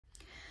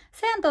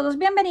Sean todos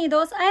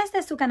bienvenidos a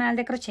este su canal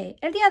de crochet.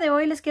 El día de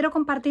hoy les quiero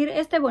compartir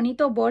este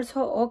bonito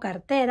bolso o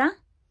cartera.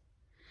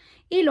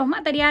 Y los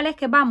materiales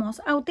que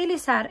vamos a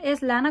utilizar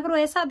es lana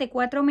gruesa de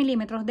 4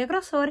 milímetros de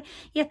grosor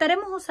y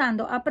estaremos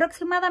usando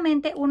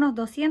aproximadamente unos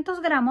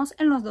 200 gramos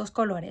en los dos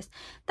colores.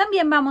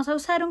 También vamos a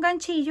usar un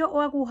ganchillo o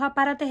aguja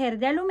para tejer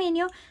de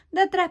aluminio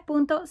de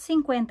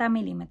 3.50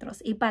 milímetros.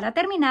 Y para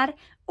terminar,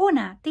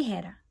 una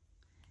tijera.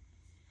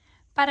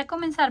 Para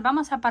comenzar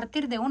vamos a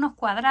partir de unos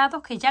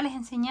cuadrados que ya les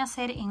enseñé a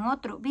hacer en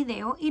otro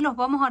video y los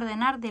vamos a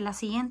ordenar de la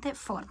siguiente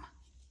forma.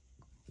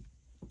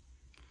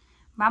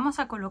 Vamos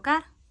a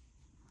colocar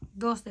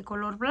dos de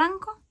color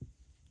blanco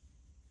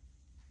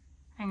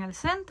en el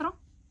centro,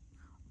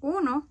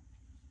 uno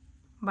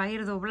va a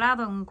ir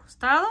doblado en un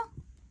costado,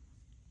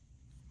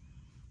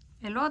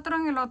 el otro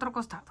en el otro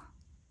costado.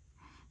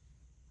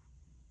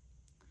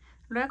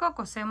 Luego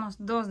cosemos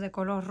dos de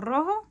color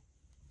rojo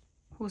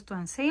justo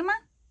encima,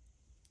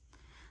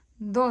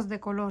 dos de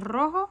color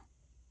rojo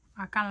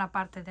acá en la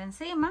parte de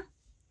encima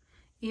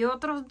y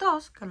otros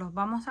dos que los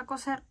vamos a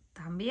coser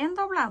también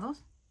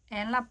doblados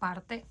en la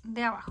parte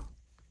de abajo.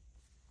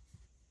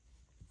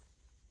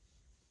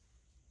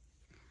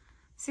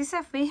 Si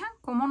se fijan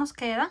cómo nos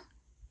queda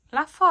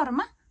la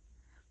forma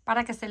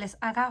para que se les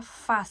haga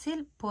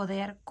fácil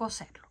poder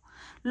coserlo.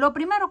 Lo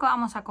primero que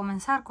vamos a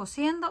comenzar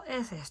cosiendo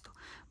es esto.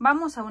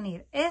 Vamos a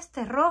unir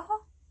este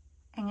rojo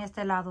en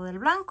este lado del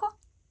blanco,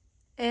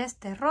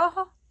 este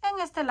rojo en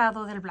este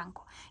lado del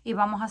blanco. Y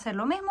vamos a hacer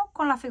lo mismo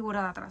con la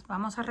figura de atrás.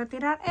 Vamos a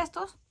retirar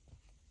estos.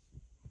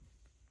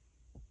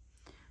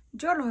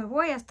 Yo los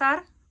voy a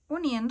estar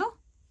uniendo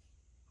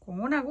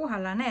con una aguja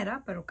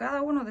lanera, pero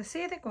cada uno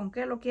decide con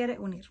qué lo quiere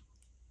unir.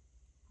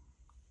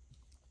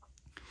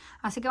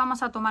 Así que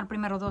vamos a tomar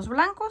primero dos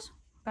rojos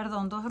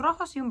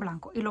y un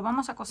blanco. Y lo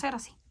vamos a coser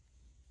así.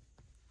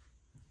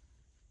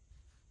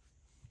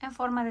 En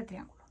forma de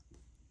triángulo.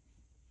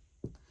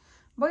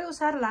 Voy a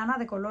usar lana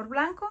de color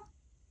blanco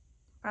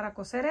para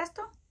coser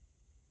esto.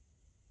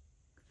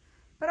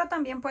 Pero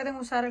también pueden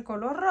usar el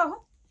color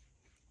rojo.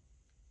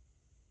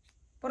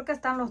 Porque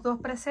están los dos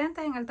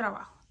presentes en el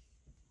trabajo.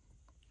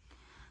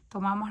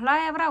 Tomamos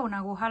la hebra, una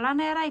aguja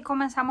lanera y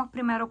comenzamos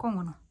primero con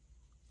uno.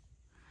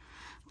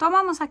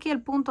 Tomamos aquí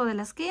el punto de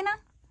la esquina,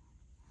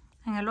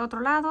 en el otro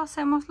lado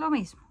hacemos lo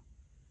mismo,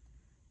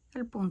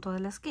 el punto de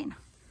la esquina.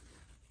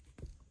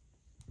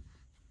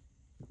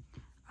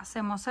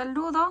 Hacemos el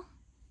nudo,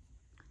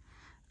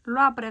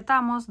 lo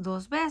apretamos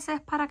dos veces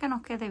para que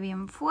nos quede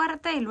bien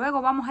fuerte y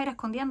luego vamos a ir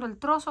escondiendo el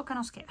trozo que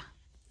nos queda.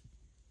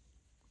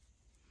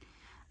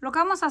 Lo que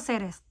vamos a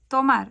hacer es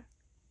tomar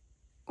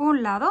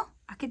un lado,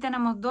 aquí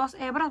tenemos dos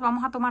hebras,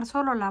 vamos a tomar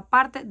solo la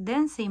parte de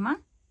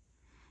encima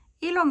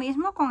y lo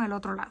mismo con el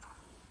otro lado.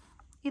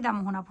 Y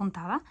damos una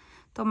puntada,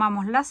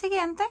 tomamos la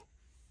siguiente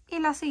y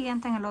la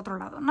siguiente en el otro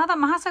lado. Nada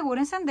más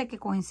asegúrense de que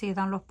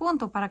coincidan los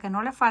puntos para que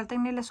no le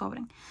falten ni le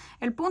sobren.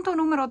 El punto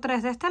número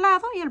 3 de este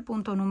lado y el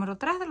punto número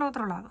 3 del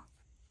otro lado.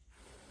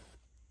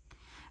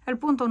 El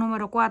punto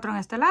número 4 en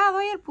este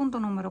lado y el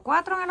punto número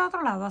 4 en el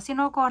otro lado. Así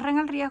no corren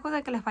el riesgo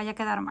de que les vaya a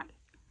quedar mal.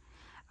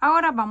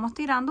 Ahora vamos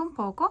tirando un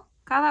poco,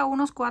 cada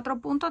unos 4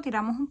 puntos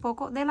tiramos un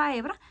poco de la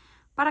hebra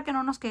para que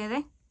no nos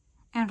quede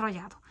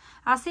enrollado.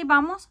 Así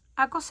vamos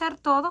a coser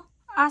todo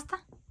hasta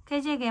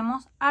que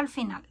lleguemos al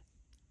final.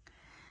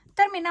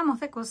 Terminamos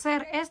de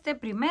coser este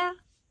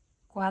primer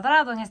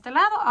cuadrado en este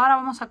lado. Ahora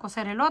vamos a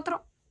coser el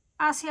otro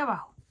hacia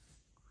abajo.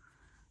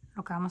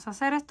 Lo que vamos a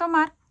hacer es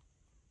tomar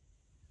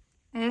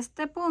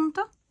este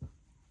punto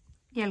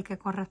y el que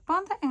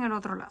corresponde en el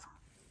otro lado.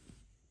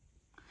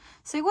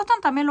 Si gustan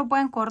también lo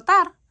pueden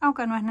cortar,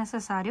 aunque no es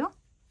necesario,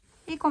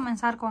 y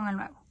comenzar con el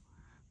nuevo.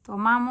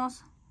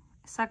 Tomamos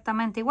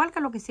exactamente igual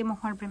que lo que hicimos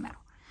con el primero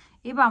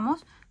y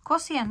vamos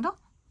cosiendo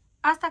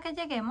hasta que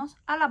lleguemos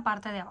a la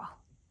parte de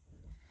abajo.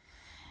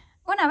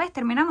 Una vez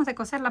terminamos de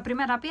coser la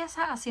primera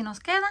pieza, así nos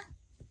queda.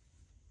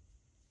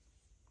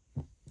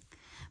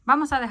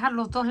 Vamos a dejar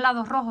los dos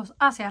lados rojos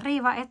hacia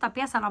arriba. Esta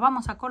pieza la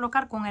vamos a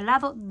colocar con el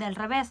lado del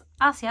revés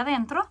hacia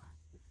adentro.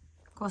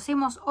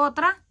 Cosimos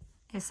otra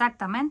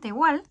exactamente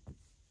igual.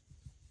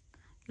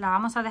 La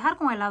vamos a dejar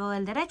con el lado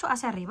del derecho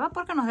hacia arriba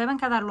porque nos deben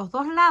quedar los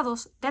dos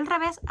lados del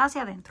revés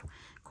hacia adentro.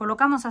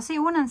 Colocamos así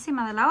una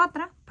encima de la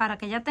otra para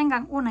que ya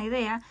tengan una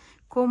idea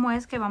cómo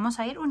es que vamos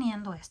a ir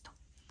uniendo esto.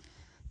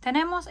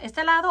 Tenemos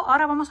este lado,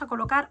 ahora vamos a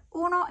colocar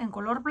uno en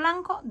color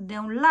blanco de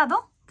un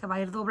lado que va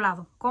a ir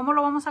doblado. ¿Cómo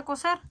lo vamos a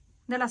coser?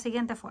 De la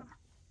siguiente forma.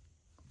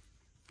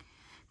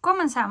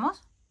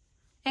 Comenzamos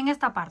en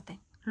esta parte.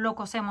 Lo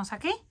cosemos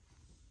aquí.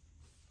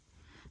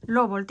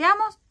 Lo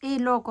volteamos y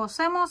lo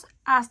cosemos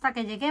hasta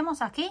que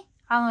lleguemos aquí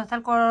a donde está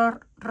el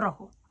color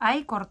rojo.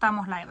 Ahí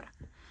cortamos la hebra.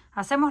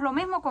 Hacemos lo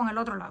mismo con el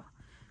otro lado.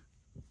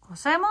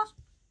 Cosemos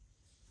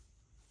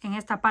en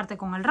esta parte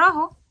con el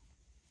rojo,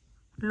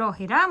 lo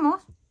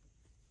giramos,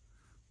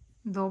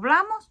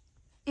 doblamos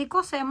y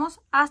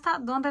cosemos hasta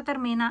donde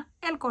termina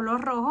el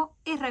color rojo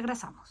y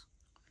regresamos.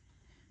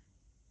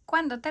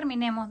 Cuando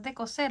terminemos de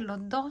coser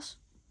los dos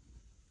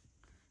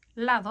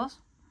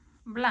lados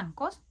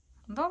blancos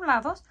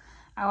doblados,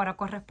 Ahora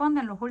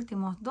corresponden los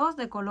últimos 2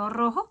 de color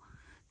rojo,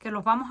 que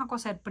los vamos a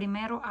coser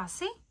primero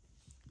así,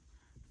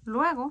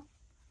 luego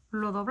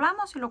lo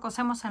doblamos y lo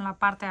cosemos en la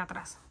parte de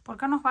atrás,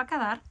 porque nos va a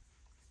quedar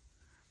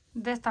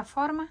de esta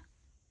forma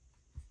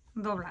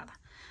doblada.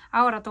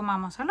 Ahora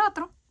tomamos el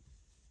otro,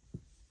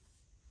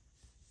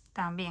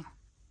 también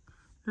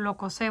lo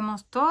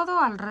cosemos todo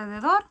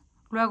alrededor,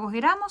 luego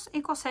giramos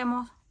y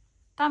cosemos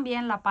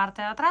también la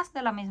parte de atrás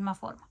de la misma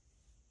forma.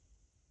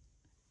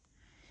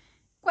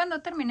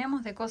 Cuando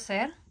terminemos de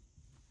coser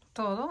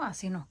todo,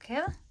 así nos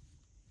queda.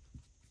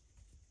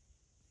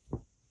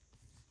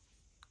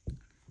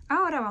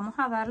 Ahora vamos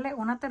a darle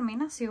una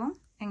terminación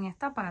en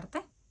esta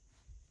parte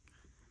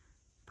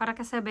para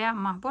que se vea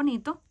más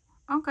bonito,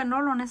 aunque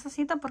no lo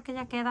necesita porque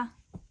ya queda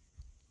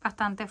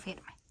bastante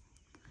firme.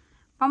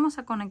 Vamos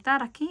a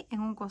conectar aquí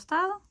en un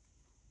costado.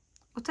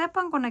 Ustedes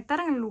pueden conectar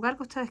en el lugar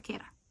que ustedes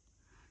quieran.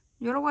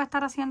 Yo lo voy a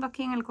estar haciendo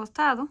aquí en el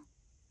costado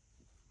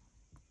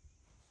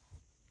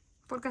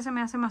porque se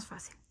me hace más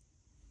fácil.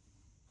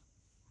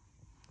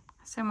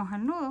 Hacemos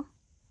el nudo,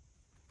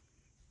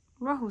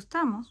 lo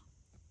ajustamos,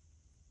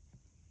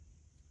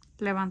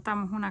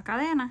 levantamos una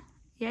cadena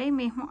y ahí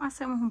mismo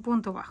hacemos un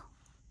punto bajo.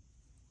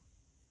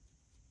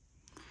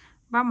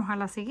 Vamos a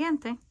la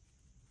siguiente,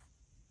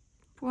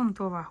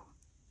 punto bajo,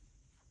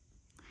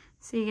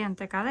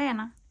 siguiente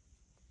cadena,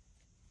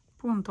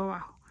 punto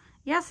bajo,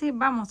 y así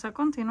vamos a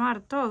continuar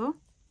todo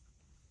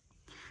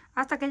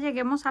hasta que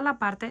lleguemos a la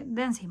parte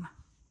de encima.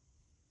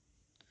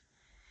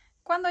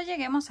 Cuando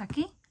lleguemos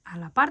aquí a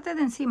la parte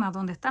de encima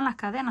donde están las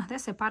cadenas de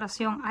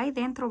separación, ahí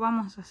dentro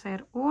vamos a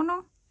hacer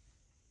 1,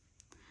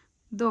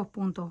 2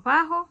 puntos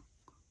bajos,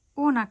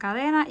 una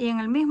cadena y en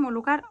el mismo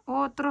lugar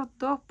otros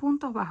 2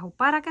 puntos bajos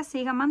para que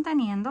siga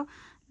manteniendo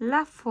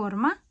la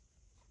forma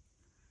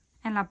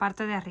en la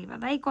parte de arriba.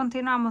 De ahí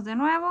continuamos de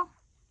nuevo,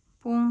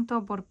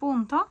 punto por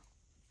punto.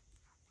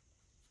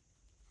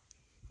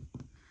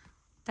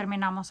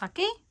 Terminamos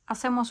aquí,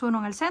 hacemos uno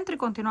en el centro y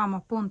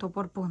continuamos punto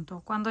por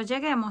punto. Cuando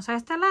lleguemos a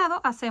este lado,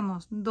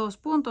 hacemos 2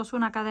 puntos,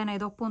 una cadena y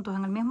 2 puntos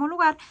en el mismo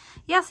lugar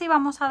y así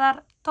vamos a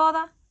dar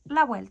toda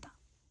la vuelta.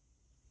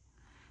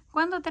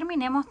 Cuando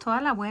terminemos toda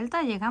la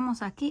vuelta,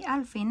 llegamos aquí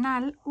al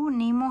final,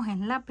 unimos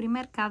en la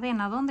primera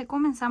cadena donde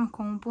comenzamos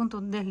con un punto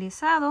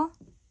deslizado,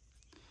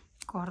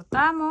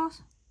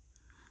 cortamos,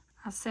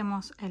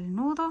 hacemos el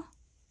nudo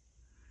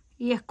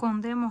y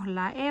escondemos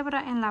la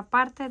hebra en la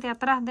parte de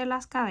atrás de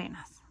las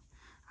cadenas.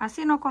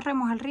 Así no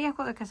corremos el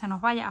riesgo de que se nos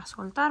vaya a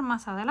soltar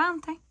más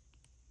adelante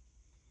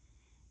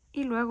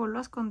y luego lo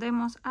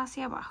escondemos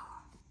hacia abajo.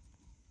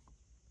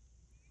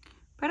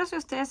 Pero si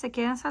ustedes se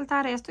quieren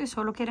saltar esto y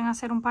solo quieren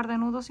hacer un par de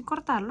nudos y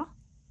cortarlo,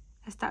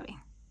 está bien.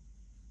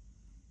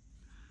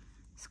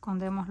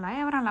 Escondemos la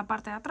hebra en la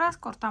parte de atrás,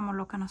 cortamos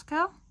lo que nos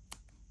quedó.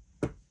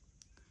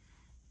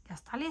 Ya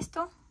está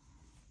listo.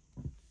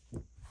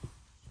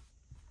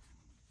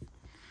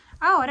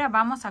 Ahora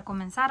vamos a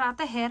comenzar a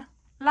tejer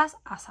las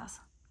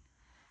asas.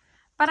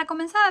 Para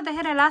comenzar a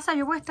tejer el asa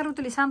yo voy a estar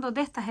utilizando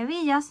de estas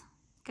hebillas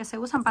que se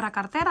usan para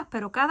carteras,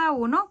 pero cada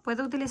uno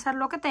puede utilizar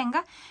lo que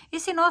tenga y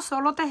si no,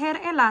 solo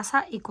tejer el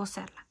asa y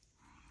coserla.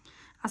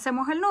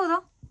 Hacemos el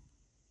nudo,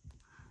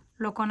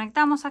 lo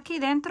conectamos aquí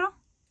dentro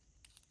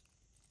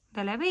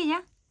de la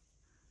hebilla,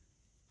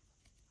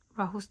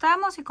 lo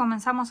ajustamos y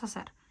comenzamos a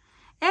hacer.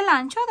 El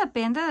ancho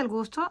depende del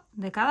gusto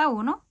de cada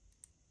uno.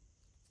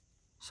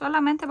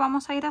 Solamente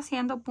vamos a ir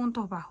haciendo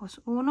puntos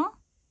bajos. 1,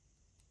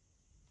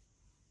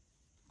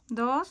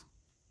 2,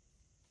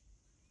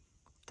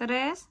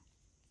 3,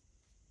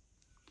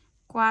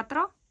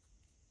 4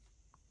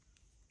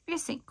 y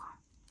 5.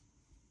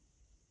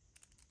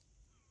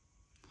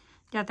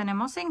 Ya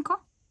tenemos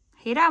 5.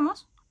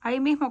 Giramos.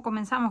 Ahí mismo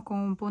comenzamos con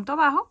un punto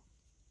bajo.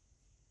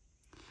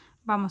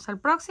 Vamos al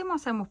próximo,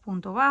 hacemos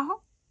punto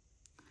bajo.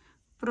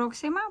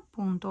 Próxima,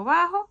 punto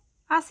bajo.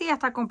 Así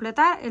hasta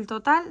completar el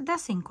total de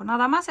 5.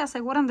 Nada más se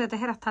aseguran de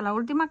tejer hasta la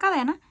última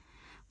cadena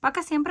para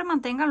que siempre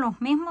mantengan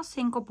los mismos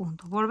 5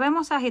 puntos.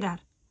 Volvemos a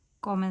girar.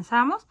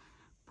 Comenzamos,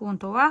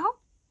 punto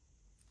bajo,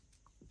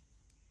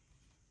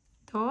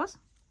 2,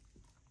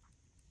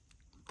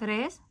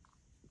 3,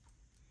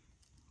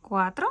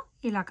 4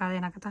 y la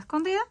cadena que está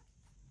escondida,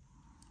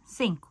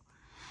 5.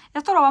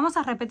 Esto lo vamos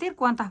a repetir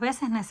cuantas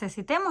veces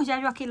necesitemos. Ya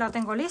yo aquí la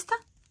tengo lista.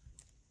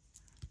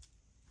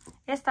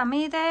 Esta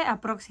mide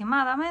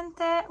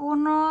aproximadamente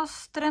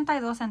unos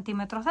 32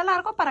 centímetros de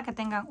largo para que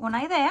tengan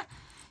una idea.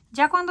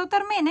 Ya cuando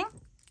terminen,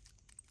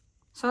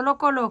 solo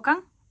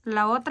colocan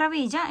la otra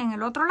hebilla en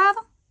el otro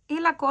lado y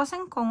la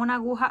cosen con una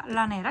aguja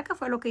lanera, que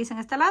fue lo que hice en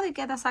este lado y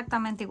queda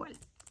exactamente igual.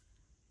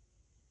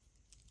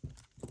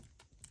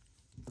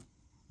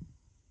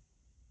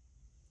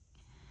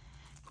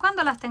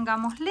 Cuando las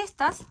tengamos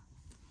listas,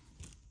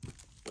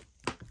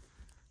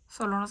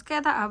 solo nos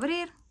queda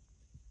abrir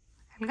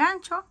el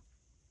gancho,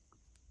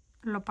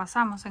 lo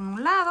pasamos en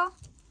un lado,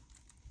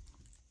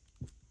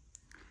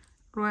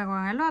 luego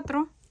en el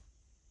otro,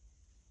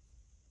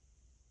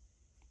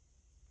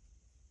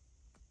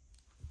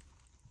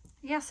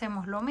 y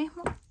hacemos lo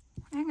mismo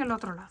en el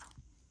otro lado.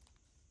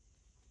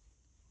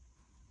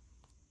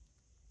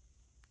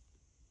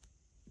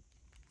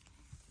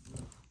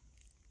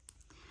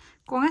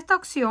 Con esta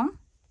opción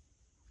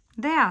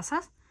de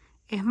asas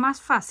es más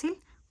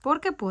fácil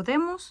porque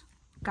podemos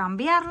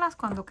cambiarlas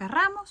cuando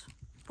querramos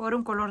por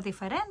un color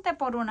diferente,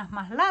 por unas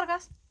más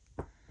largas.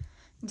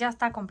 Ya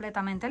está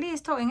completamente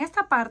listo. En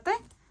esta parte,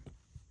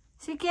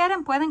 si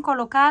quieren, pueden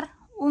colocar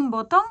un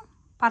botón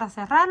para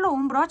cerrarlo,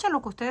 un broche,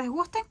 lo que ustedes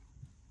gusten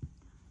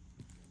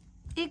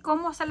y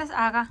como se les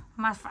haga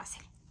más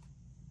fácil.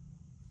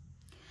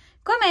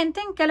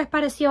 Comenten qué les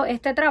pareció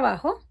este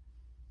trabajo.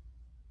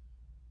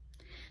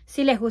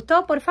 Si les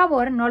gustó, por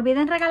favor, no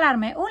olviden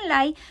regalarme un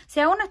like.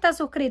 Si aún no estás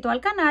suscrito al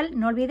canal,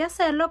 no olvide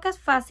hacerlo, que es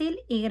fácil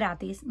y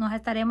gratis. Nos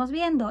estaremos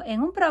viendo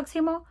en un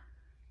próximo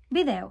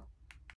video.